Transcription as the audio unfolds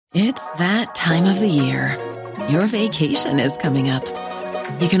It's that time of the year. Your vacation is coming up.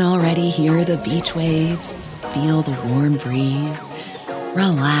 You can already hear the beach waves, feel the warm breeze,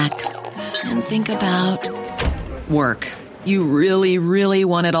 relax, and think about work. You really, really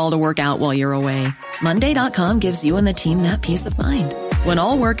want it all to work out while you're away. Monday.com gives you and the team that peace of mind. When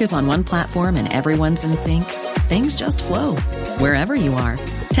all work is on one platform and everyone's in sync, things just flow. Wherever you are,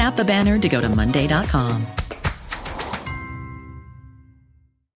 tap the banner to go to Monday.com.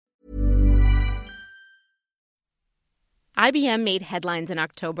 IBM made headlines in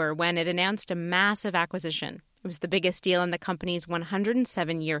October when it announced a massive acquisition. It was the biggest deal in the company's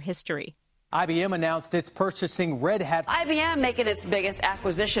 107-year history. IBM announced it's purchasing Red Hat. IBM making its biggest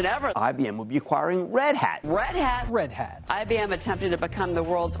acquisition ever. IBM will be acquiring Red Hat. Red Hat. Red Hat. IBM attempting to become the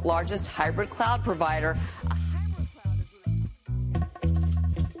world's largest hybrid cloud provider.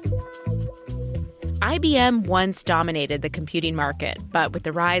 IBM once dominated the computing market, but with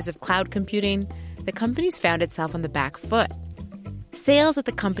the rise of cloud computing, the company's found itself on the back foot. Sales at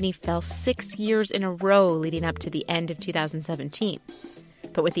the company fell 6 years in a row leading up to the end of 2017.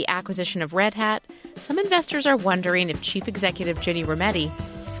 But with the acquisition of Red Hat, some investors are wondering if Chief Executive Ginni Rometty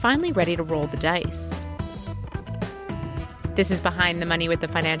is finally ready to roll the dice. This is Behind the Money with the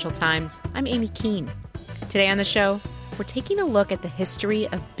Financial Times. I'm Amy Keene. Today on the show, we're taking a look at the history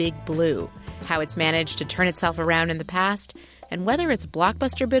of Big Blue, how it's managed to turn itself around in the past, and whether its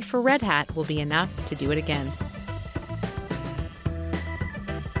blockbuster bid for Red Hat will be enough to do it again.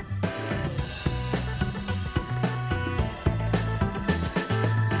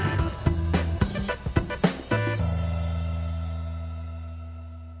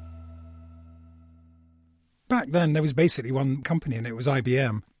 Back then, there was basically one company, and it was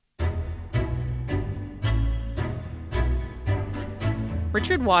IBM.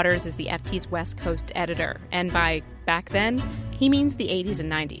 Richard Waters is the FT's West Coast editor, and by back then, he means the 80s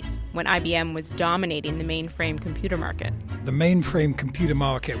and 90s, when IBM was dominating the mainframe computer market. The mainframe computer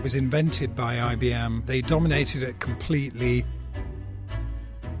market was invented by IBM. They dominated it completely.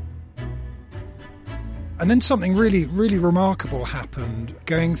 And then something really, really remarkable happened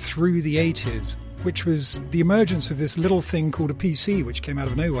going through the 80s, which was the emergence of this little thing called a PC, which came out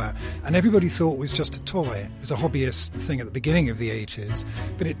of nowhere. And everybody thought it was just a toy. It was a hobbyist thing at the beginning of the 80s.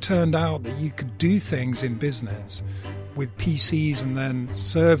 But it turned out that you could do things in business with PCs and then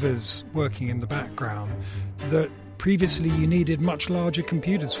servers working in the background that previously you needed much larger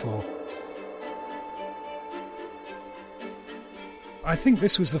computers for. I think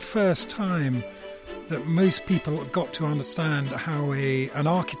this was the first time that most people got to understand how an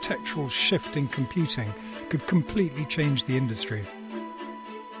architectural shift in computing could completely change the industry.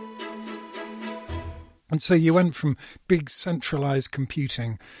 And so you went from big centralized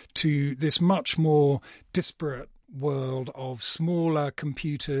computing to this much more disparate world of smaller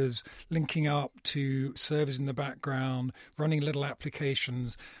computers linking up to servers in the background, running little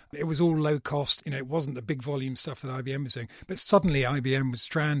applications. It was all low cost. It wasn't the big volume stuff that IBM was doing. But suddenly IBM was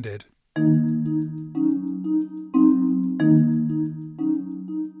stranded.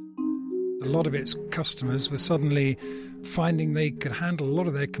 A lot of its customers were suddenly finding they could handle a lot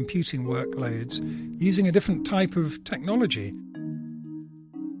of their computing workloads using a different type of technology.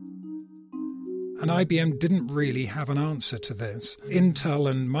 And IBM didn't really have an answer to this. Intel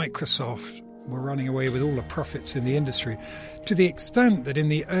and Microsoft were running away with all the profits in the industry, to the extent that in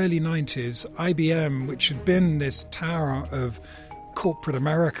the early 90s, IBM, which had been this tower of corporate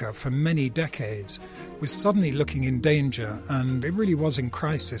America for many decades, was suddenly looking in danger, and it really was in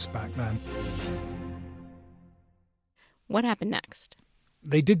crisis back then. What happened next?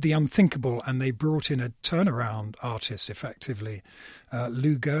 They did the unthinkable, and they brought in a turnaround artist, effectively,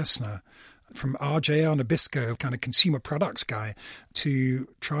 Lou Gerstner, from RJR Nabisco, kind of consumer products guy, to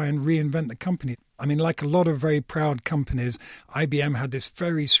try and reinvent the company. I mean, like a lot of very proud companies, IBM had this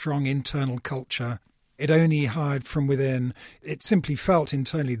very strong internal culture. It only hired from within. It simply felt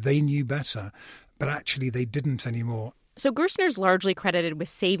internally they knew better, but actually they didn't anymore. So Gerstner's largely credited with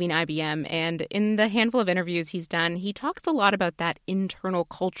saving IBM, and in the handful of interviews he's done, he talks a lot about that internal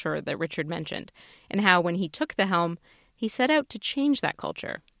culture that Richard mentioned, and how when he took the helm, he set out to change that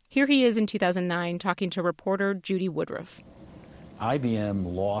culture. Here he is in 2009 talking to reporter Judy Woodruff.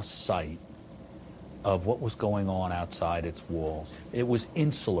 IBM lost sight of what was going on outside its walls. It was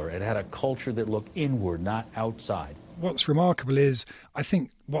insular. It had a culture that looked inward, not outside. What's remarkable is, I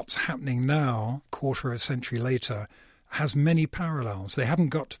think what's happening now, quarter of a century later, has many parallels. They haven't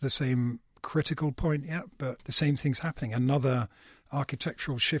got to the same critical point yet, but the same thing's happening. Another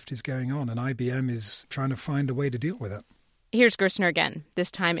architectural shift is going on, and IBM is trying to find a way to deal with it. Here's Gerstner again,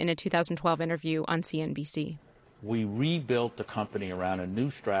 this time in a 2012 interview on CNBC. we rebuilt the company around a new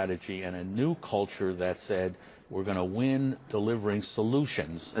strategy and a new culture that said we're going to win delivering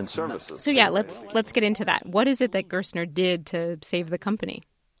solutions and services. So yeah, let's get into that. What is it that Gerstner did to save the company?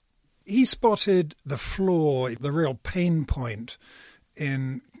 He spotted the flaw, the real pain point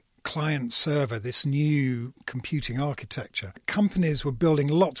in client-server, this new computing architecture. Companies were building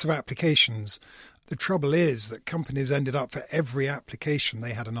lots of applications. The trouble is that companies ended up, for every application,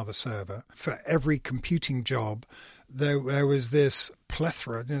 they had another server. For every computing job, there was this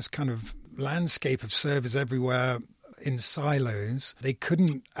plethora, this kind of landscape of servers everywhere in silos. They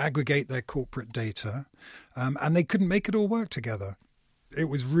couldn't aggregate their corporate data, and they couldn't make it all work together. It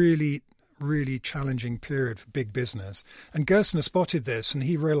was really challenging period for big business. And Gerstner spotted this, and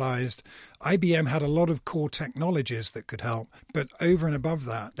he realized IBM had a lot of core technologies that could help, but over and above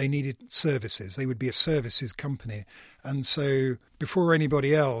that, they needed services. They would be a services company. And so before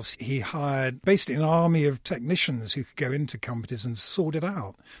anybody else, he hired basically an army of technicians who could go into companies and sort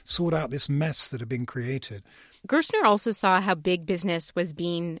out this mess that had been created. Gerstner also saw how big business was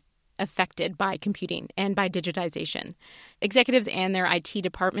being affected by computing and by digitization. Executives and their IT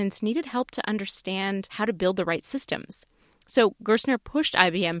departments needed help to understand how to build the right systems. So Gerstner pushed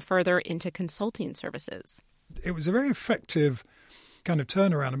IBM further into consulting services. It was a very effective kind of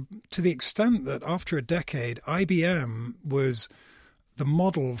turnaround, to the extent that after a decade, IBM was the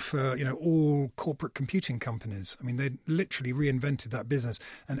model for all corporate computing companies. I mean, they literally reinvented that business,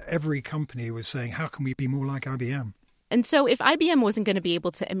 and every company was saying, how can we be more like IBM? And so if IBM wasn't going to be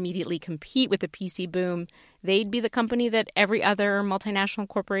able to immediately compete with the PC boom, they'd be the company that every other multinational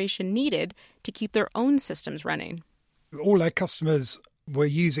corporation needed to keep their own systems running. All their customers were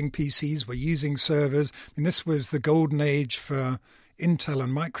using PCs, were using servers. I mean, this was the golden age for Intel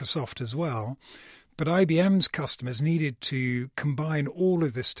and Microsoft as well. But IBM's customers needed to combine all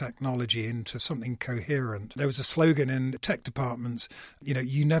of this technology into something coherent. There was a slogan in tech departments,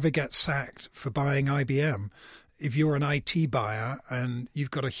 you never get sacked for buying IBM. If you're an IT buyer and you've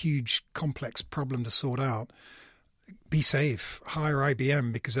got a huge complex problem to sort out, be safe. Hire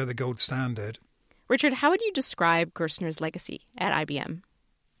IBM because they're the gold standard. Richard, how would you describe Gerstner's legacy at IBM?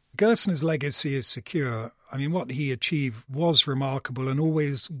 Gerstner's legacy is secure. I mean, what he achieved was remarkable and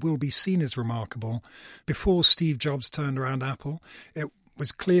always will be seen as remarkable. Before Steve Jobs turned around Apple, it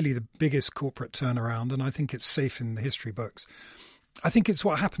was clearly the biggest corporate turnaround, and I think it's safe in the history books. I think it's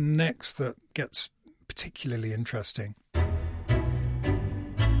what happened next that gets particularly interesting.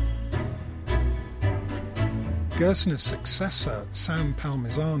 Gerstner's successor, Sam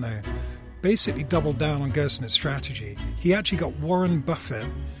Palmisano, basically doubled down on Gerstner's strategy. He actually got Warren Buffett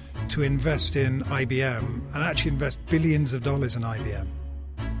to invest in IBM and actually invest billions of dollars in IBM.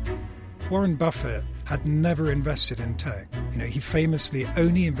 Warren Buffett had never invested in tech. He famously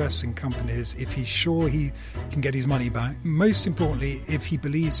only invests in companies if he's sure he can get his money back. Most importantly, if he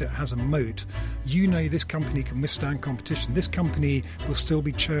believes it has a moat. This company can withstand competition. This company will still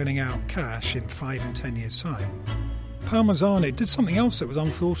be churning out cash in 5 and 10 years' time. Palmisano did something else that was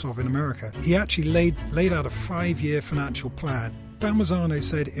unthought of in America. He actually laid out a 5-year financial plan. Palmisano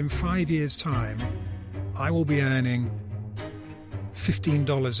said, in 5 years' time, I will be earning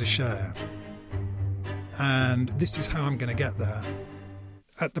 $15 a share. And this is how I'm going to get there.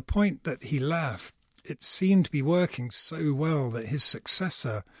 At the point that he left, it seemed to be working so well that his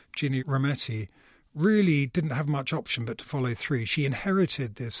successor, Ginni Rometty, really didn't have much option but to follow through. She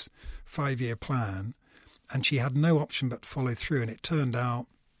inherited this 5-year plan, and she had no option but to follow through. And it turned out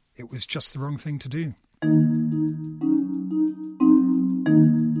it was just the wrong thing to do.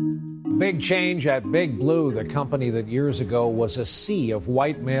 Big change at Big Blue, the company that years ago was a sea of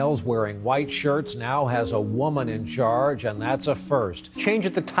white males wearing white shirts, now has a woman in charge, and that's a first. Change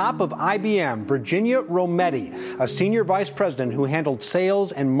at the top of IBM. Virginia Rometty, a senior vice president who handled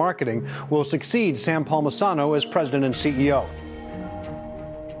sales and marketing, will succeed Sam Palmisano as president and CEO.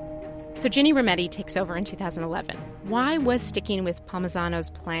 So Ginni Rometty takes over in 2011. Why was sticking with Palmisano's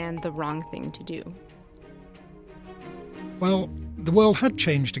plan the wrong thing to do? Well, the world had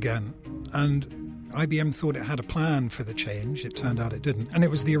changed again, and IBM thought it had a plan for the change. It turned out it didn't. And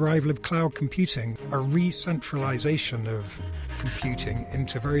it was the arrival of cloud computing, a re-centralization of computing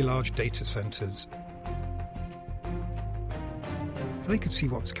into very large data centers. They could see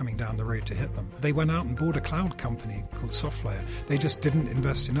what was coming down the road to hit them. They went out and bought a cloud company called SoftLayer. They just didn't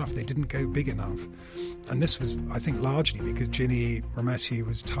invest enough. They didn't go big enough. And this was, I think, largely because Ginni Rometty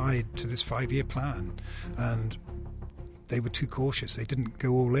was tied to this 5-year plan. And they were too cautious. They didn't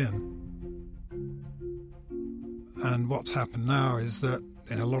go all in. And what's happened now is that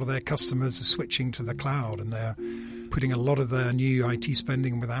a lot of their customers are switching to the cloud, and they're putting a lot of their new IT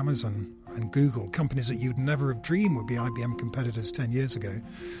spending with Amazon. and Google, companies that you'd never have dreamed would be IBM competitors 10 years ago.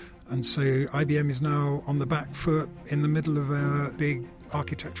 And so IBM is now on the back foot in the middle of a big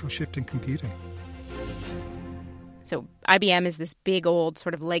architectural shift in computing. So IBM is this big old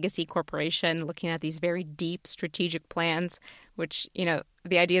sort of legacy corporation looking at these very deep strategic plans, which,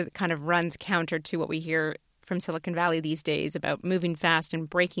 the idea that kind of runs counter to what we hear from Silicon Valley these days about moving fast and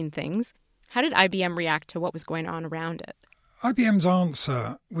breaking things. How did IBM react to what was going on around it? IBM's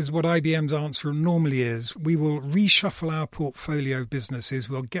answer was what IBM's answer normally is. We will reshuffle our portfolio of businesses.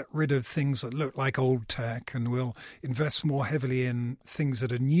 We'll get rid of things that look like old tech, and we'll invest more heavily in things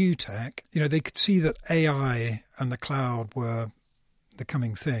that are new tech. They could see that AI and the cloud were the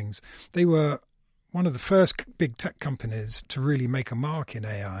coming things. They were one of the first big tech companies to really make a mark in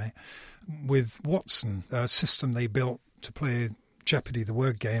AI with Watson, a system they built to play Jeopardy, the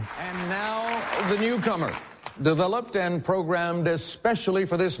word game. And now the newcomer, developed and programmed especially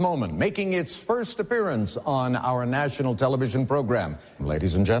for this moment, making its first appearance on our national television program.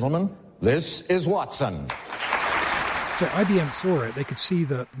 Ladies and gentlemen, this is Watson. So IBM saw it. They could see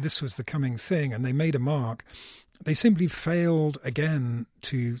that this was the coming thing, and they made a mark. They simply failed again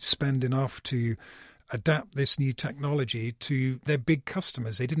to spend enough to adapt this new technology to their big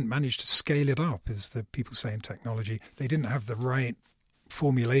customers. They didn't manage to scale it up, as the people say in technology. They didn't have the right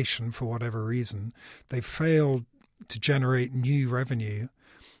formulation for whatever reason. They failed to generate new revenue.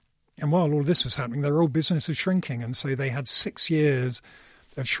 And while all this was happening, their old business was shrinking. And so they had 6 years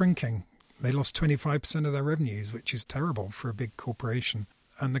of shrinking. They lost 25% of their revenues, which is terrible for a big corporation.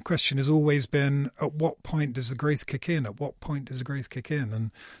 And the question has always been, at what point does the growth kick in? At what point does the growth kick in?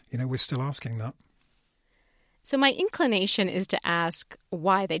 And, we're still asking that. So my inclination is to ask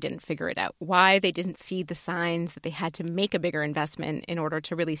why they didn't figure it out, why they didn't see the signs that they had to make a bigger investment in order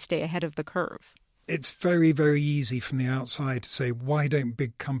to really stay ahead of the curve. It's very, very easy from the outside to say, why don't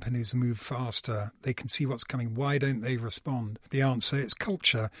big companies move faster? They can see what's coming. Why don't they respond? The answer is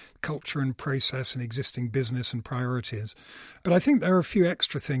culture and process and existing business and priorities. But I think there are a few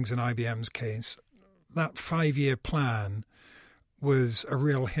extra things in IBM's case. That 5-year plan was a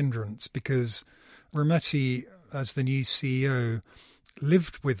real hindrance because Rometty, as the new CEO,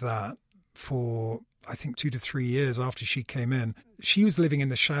 lived with that for, I think, 2 to 3 years after she came in. She was living in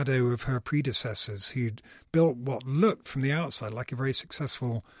the shadow of her predecessors who'd built what looked from the outside like a very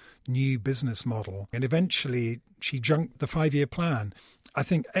successful new business model. And eventually she junked the 5-year plan. I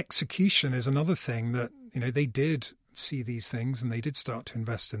think execution is another thing that, they did see these things and they did start to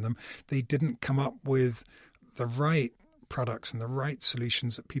invest in them. They didn't come up with the right products and the right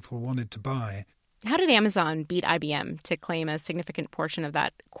solutions that people wanted to buy. How did Amazon beat IBM to claim a significant portion of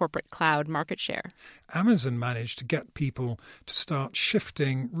that corporate cloud market share? Amazon managed to get people to start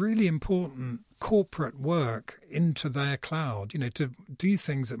shifting really important corporate work into their cloud, to do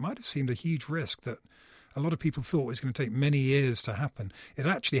things that might have seemed a huge risk that a lot of people thought was going to take many years to happen. It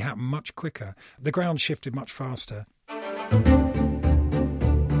actually happened much quicker. The ground shifted much faster.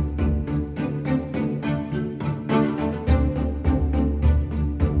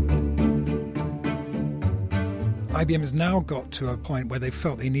 IBM has now got to a point where they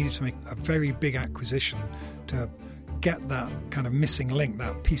felt they needed to make a very big acquisition to get that kind of missing link,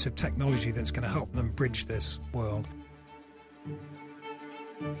 that piece of technology that's going to help them bridge this world.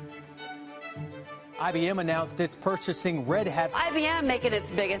 IBM announced it's purchasing Red Hat. IBM making its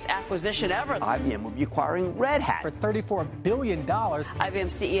biggest acquisition ever. IBM will be acquiring Red Hat For $34 billion. IBM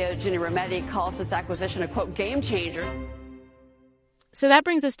CEO Ginni Rometty calls this acquisition a, quote, game changer. So that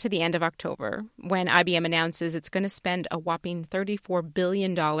brings us to the end of October, when IBM announces it's going to spend a whopping $34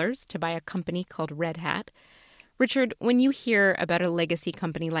 billion to buy a company called Red Hat. Richard, when you hear about a legacy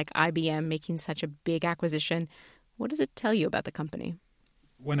company like IBM making such a big acquisition, what does it tell you about the company?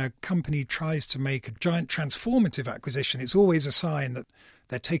 When a company tries to make a giant transformative acquisition, it's always a sign that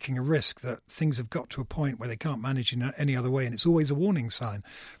they're taking a risk, that things have got to a point where they can't manage in any other way. And it's always a warning sign.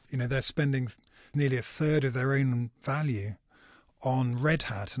 They're spending nearly a third of their own value on Red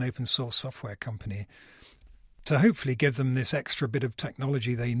Hat, an open source software company, to hopefully give them this extra bit of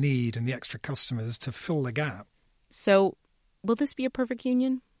technology they need and the extra customers to fill the gap. So will this be a perfect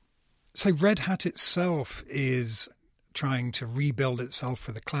union? So Red Hat itself is trying to rebuild itself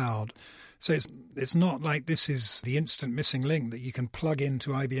for the cloud. So it's not like this is the instant missing link that you can plug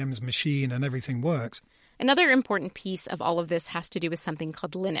into IBM's machine and everything works. Another important piece of all of this has to do with something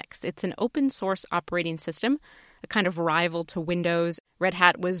called Linux. It's an open source operating system, a kind of rival to Windows. Red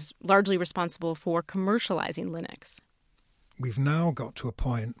Hat was largely responsible for commercializing Linux. We've now got to a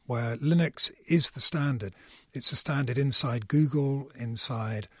point where Linux is the standard. It's a standard inside Google,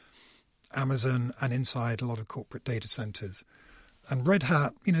 inside Amazon, and inside a lot of corporate data centers. And Red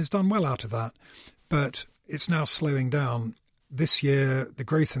Hat, has done well out of that, but it's now slowing down. This year, the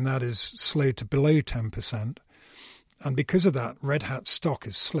growth in that is slowed to below 10%. And because of that, Red Hat stock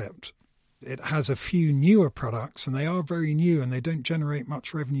has slipped. It has a few newer products, and they are very new, and they don't generate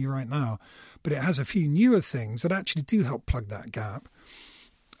much revenue right now. But it has a few newer things that actually do help plug that gap.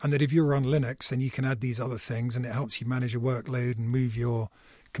 And that if you're on Linux, then you can add these other things, and it helps you manage your workload and move your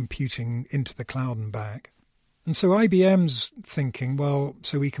computing into the cloud and back. And so IBM's thinking, well,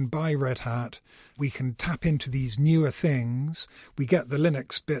 so we can buy Red Hat, we can tap into these newer things, we get the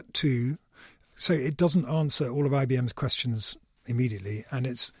Linux bit too. So it doesn't answer all of IBM's questions immediately, and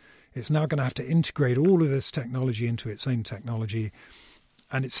it's now going to have to integrate all of this technology into its own technology,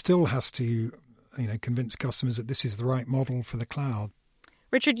 and it still has to, convince customers that this is the right model for the cloud.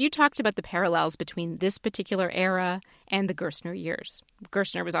 Richard, you talked about the parallels between this particular era and the Gerstner years.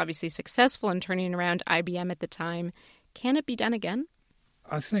 Gerstner was obviously successful in turning around IBM at the time. Can it be done again?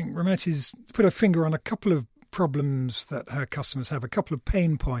 I think Rometty's put a finger on a couple of problems that her customers have, a couple of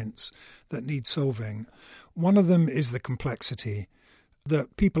pain points that need solving. One of them is the complexity,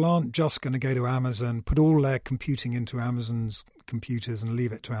 that people aren't just going to go to Amazon, put all their computing into Amazon's computers and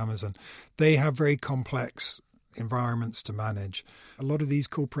leave it to Amazon. They have very complex environments to manage. A lot of these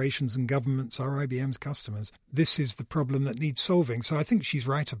corporations and governments are IBM's customers. This is the problem that needs solving. So I think she's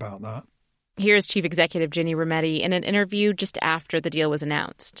right about that. Here's Chief Executive Ginny Rometty in an interview just after the deal was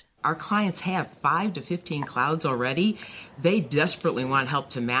announced. Our clients have 5 to 15 clouds already. They desperately want help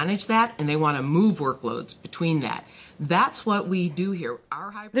to manage that, and they want to move workloads between that. That's what we do here.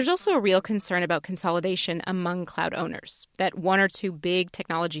 There's also a real concern about consolidation among cloud owners, that one or two big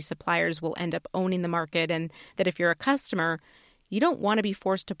technology suppliers will end up owning the market, and that if you're a customer, you don't want to be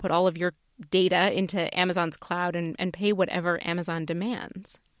forced to put all of your data into Amazon's cloud and pay whatever Amazon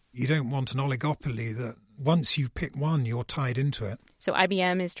demands. You don't want an oligopoly that once you pick one, you're tied into it. So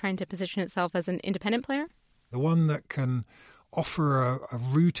IBM is trying to position itself as an independent player? The one that can offer a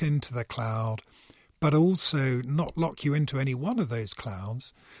route into the cloud, but also not lock you into any one of those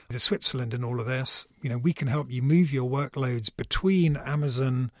clouds. The Switzerland in all of this, we can help you move your workloads between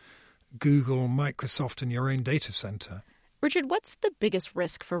Amazon, Google, Microsoft, and your own data center. Richard, what's the biggest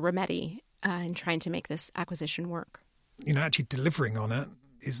risk for Rometty in trying to make this acquisition work? Actually delivering on it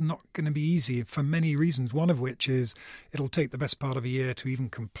is not going to be easy for many reasons, one of which is it'll take the best part of a year to even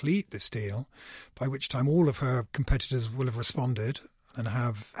complete this deal, by which time all of her competitors will have responded and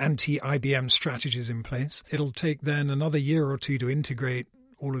have anti-IBM strategies in place. It'll take then another year or two to integrate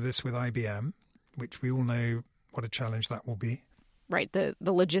all of this with IBM, which we all know what a challenge that will be. Right, the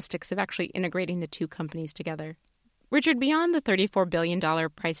logistics of actually integrating the two companies together. Richard, beyond the $34 billion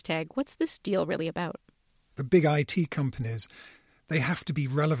price tag, what's this deal really about? The big IT companies, they have to be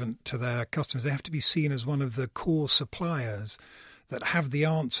relevant to their customers. They have to be seen as one of the core suppliers that have the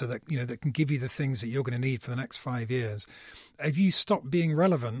answer that, that can give you the things that you're going to need for the next 5 years. If you stop being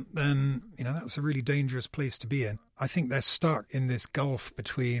relevant, then, that's a really dangerous place to be in. I think they're stuck in this gulf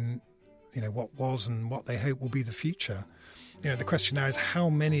between, what was and what they hope will be the future. The question now is how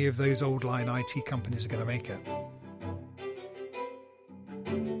many of those old line IT companies are going to make it?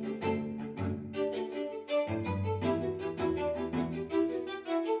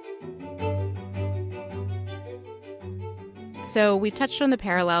 So we've touched on the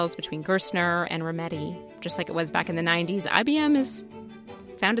parallels between Gerstner and Rometty. Just like it was back in the 90s, IBM has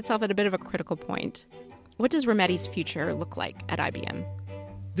found itself at a bit of a critical point. What does Rometty's future look like at IBM?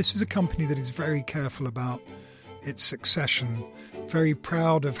 This is a company that is very careful about its succession, very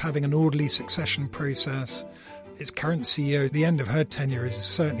proud of having an orderly succession process. Its current CEO, the end of her tenure is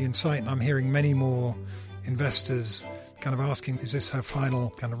certainly in sight, and I'm hearing many more investors kind of asking, is this her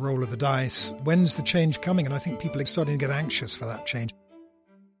final kind of roll of the dice? When's the change coming? And I think people are starting to get anxious for that change.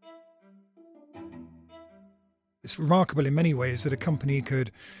 It's remarkable in many ways that a company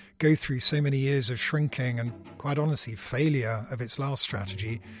could go through so many years of shrinking and, quite honestly, failure of its last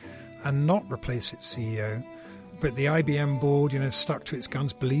strategy and not replace its CEO. But the IBM board, stuck to its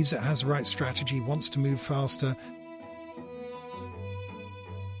guns, believes it has the right strategy, wants to move faster.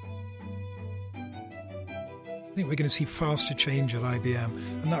 I think we're going to see faster change at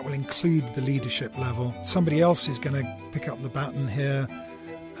IBM, and that will include the leadership level. Somebody else is going to pick up the baton here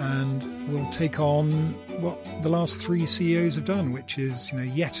and will take on what the last 3 CEOs have done, which is,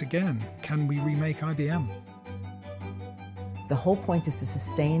 yet again, can we remake IBM? The whole point is to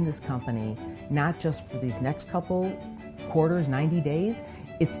sustain this company, not just for these next couple quarters, 90 days,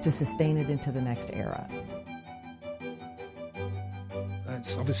 it's to sustain it into the next era.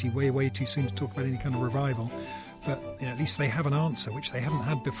 It's obviously way, way too soon to talk about any kind of revival, but at least they have an answer, which they haven't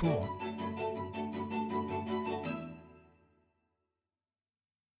had before.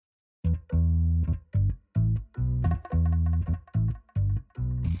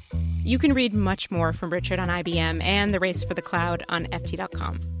 You can read much more from Richard on IBM and the race for the cloud on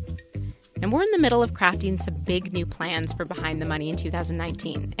FT.com. And we're in the middle of crafting some big new plans for Behind the Money in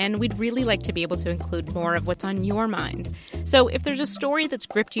 2019, and we'd really like to be able to include more of what's on your mind. So if there's a story that's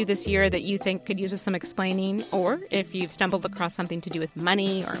gripped you this year that you think could use with some explaining, or if you've stumbled across something to do with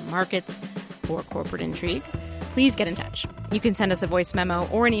money or markets or corporate intrigue, please get in touch. You can send us a voice memo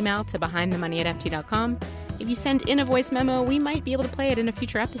or an email to behindthemoney@ft.com. If you send in a voice memo, we might be able to play it in a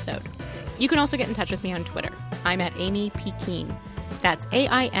future episode. You can also get in touch with me on Twitter. I'm at Amy P. Keane. That's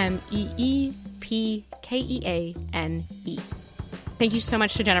AIMEEPKEANE. Thank you so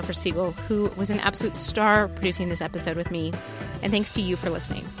much to Jennifer Siegel, who was an absolute star producing this episode with me. And thanks to you for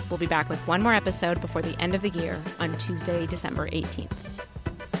listening. We'll be back with one more episode before the end of the year on Tuesday, December 18th.